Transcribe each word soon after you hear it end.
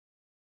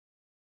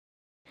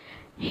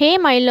Hey,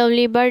 my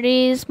lovely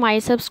buddies, my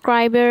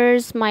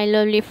subscribers, my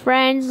lovely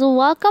friends,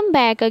 welcome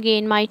back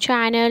again my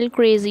channel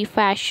Crazy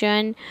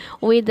Fashion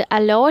with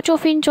a lot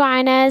of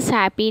enjoyness,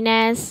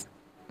 happiness.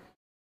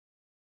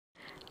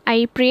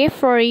 I pray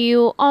for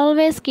you,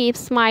 always keep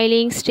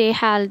smiling, stay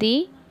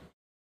healthy.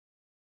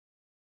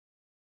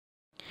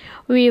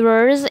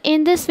 Viewers,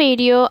 in this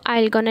video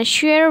I'll gonna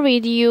share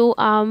with you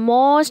a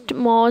most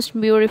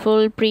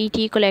beautiful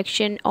pretty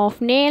collection of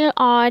nail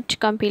art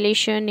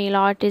compilation, nail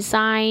art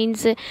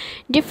designs,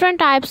 different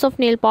types of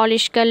nail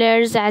polish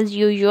colors as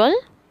usual.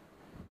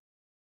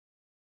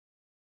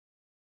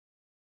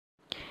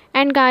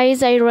 And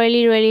guys, I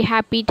really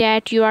happy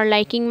that you are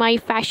liking my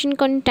fashion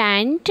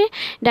content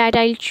that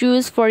I'll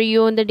choose for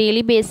you on the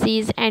daily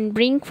basis and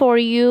bring for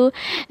you.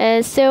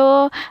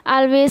 So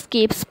always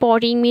keep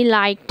supporting me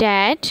like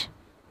that.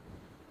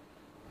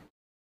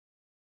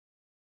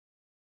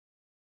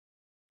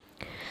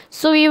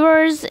 So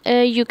viewers,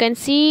 you can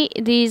see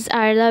these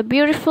are the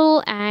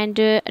beautiful and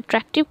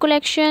attractive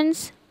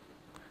collections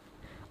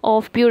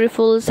of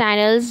beautiful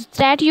sandals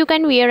that you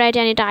can wear at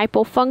any type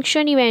of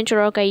function, event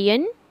or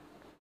occasion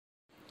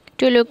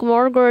to look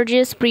more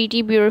gorgeous,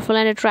 pretty, beautiful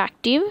and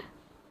attractive.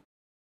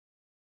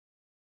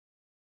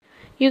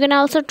 You can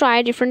also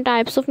try different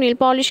types of nail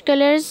polish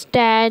colors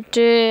that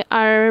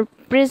are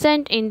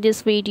present in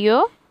this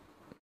video.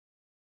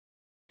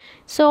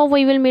 So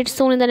we will meet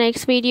soon in the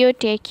next video.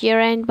 Take care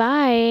and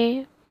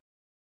bye.